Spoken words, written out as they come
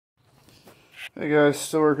Hey guys,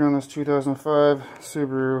 still working on this 2005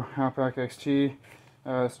 Subaru Outback XT.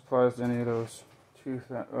 This applies to any of those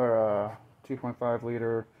 2.5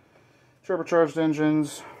 liter turbocharged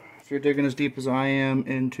engines. If you're digging as deep as I am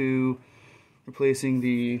into replacing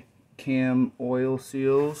the cam oil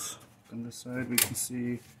seals, on this side we can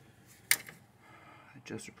see I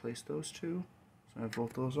just replaced those two. So I have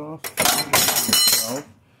both those off.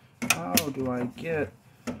 How do I get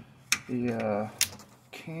the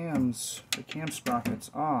cam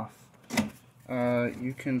sprockets off?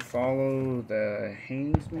 You can follow the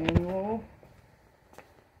Haynes manual,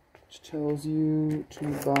 which tells you to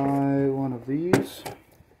buy one of these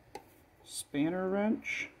spanner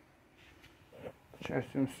wrench, which I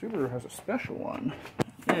assume Subaru has a special one.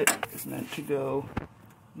 It is meant to go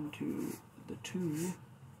into the two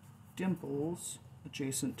dimples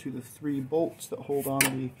adjacent to the 3 bolts that hold on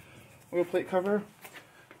the oil plate cover.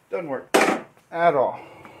 Doesn't work at all.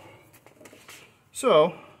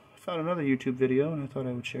 So I found another YouTube video and I thought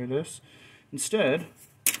I would share this. Instead,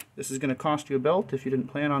 this is going to cost you a belt if you didn't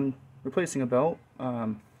plan on replacing a belt.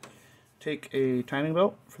 Take a timing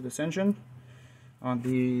belt for this engine. On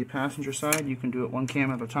the passenger side, you can do it one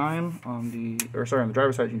cam at a time. On the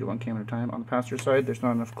driver's side, you can do one cam at a time. On the passenger side, there's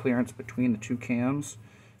not enough clearance between the 2 cams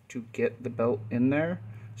to get the belt in there,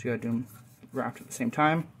 so you gotta do them wrapped at the same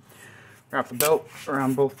time. Wrap the belt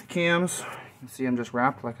around both the cams. You can see I'm just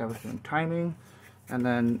wrapped like I was doing timing, and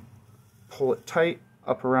then pull it tight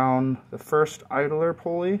up around the first idler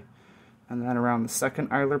pulley and then around the second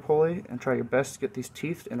idler pulley, and try your best to get these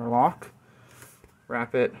teeth to interlock.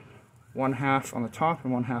 Wrap it 1/2 on the top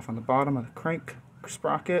and 1/2 on the bottom of the crank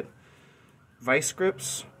sprocket. Vice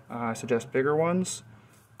grips, I suggest bigger ones.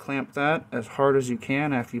 Clamp that as hard as you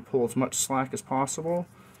can after you pull as much slack as possible.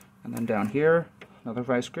 And then down here, another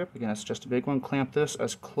vice grip. Again, it's just a big one. Clamp this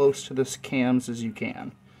as close to the cams as you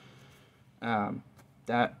can.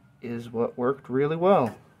 That is what worked really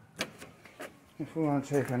well. If we want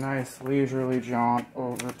to take a nice leisurely jaunt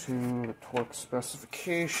over to the torque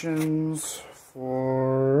specifications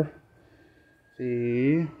for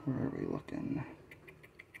the, where are we looking?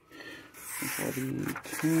 For the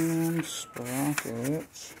cam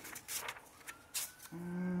sprockets.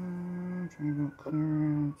 Triangle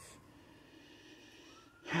clearance.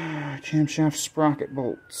 Camshaft sprocket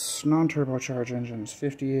bolts. Non-turbocharged engines,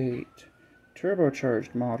 58.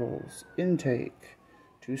 Turbocharged models. Intake.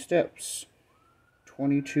 2 steps.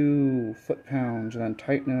 22 foot-pounds, and then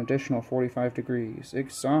tighten an additional 45 degrees.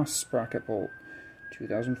 Exhaust sprocket bolt.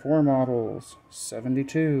 2004 models,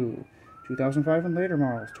 72. 2005 and later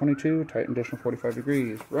models, 22, tighten additional 45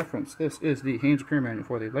 degrees. Reference, this is the Haynes repair manual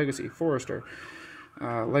for the Legacy Forester,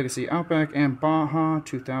 Legacy Outback, and Baja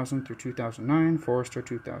 2000 through 2009, Forester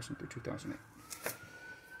 2000 through 2008.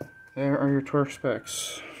 There are your torque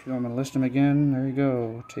specs. If you want me to list them again, there you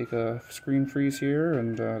go. Take a screen freeze here,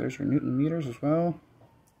 and there's your Newton meters as well.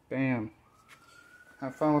 Bam.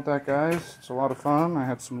 Have fun with that, guys. It's a lot of fun. I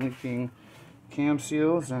had some leaking cam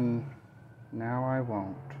seals, and now I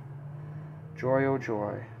won't. Joy, oh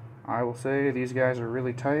joy. I will say these guys are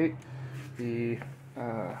really tight. The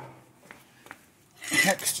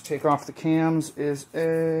hex to take off the cams is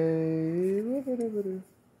a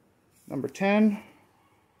number 10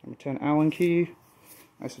 Allen key.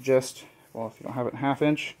 I suggest, well, if you don't have it in 1/2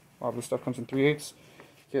 inch, a lot of this stuff comes in 3/8,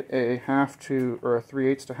 get a 1/2 to, or a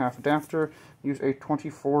 3/8 to 1/2 adapter. Use a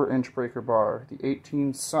 24-inch breaker bar. The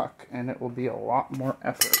 18 suck, and it will be a lot more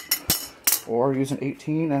effort. Or use an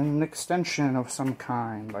 18 and an extension of some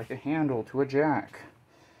kind, like a handle to a jack.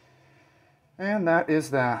 And that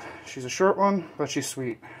is that. She's a short one, but she's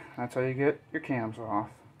sweet. That's how you get your cams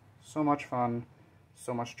off. So much fun,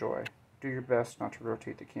 so much joy. Do your best not to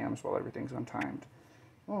rotate the cams while everything's untimed.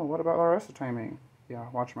 Oh, what about our rest of timing? Yeah,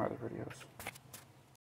 watch my other videos.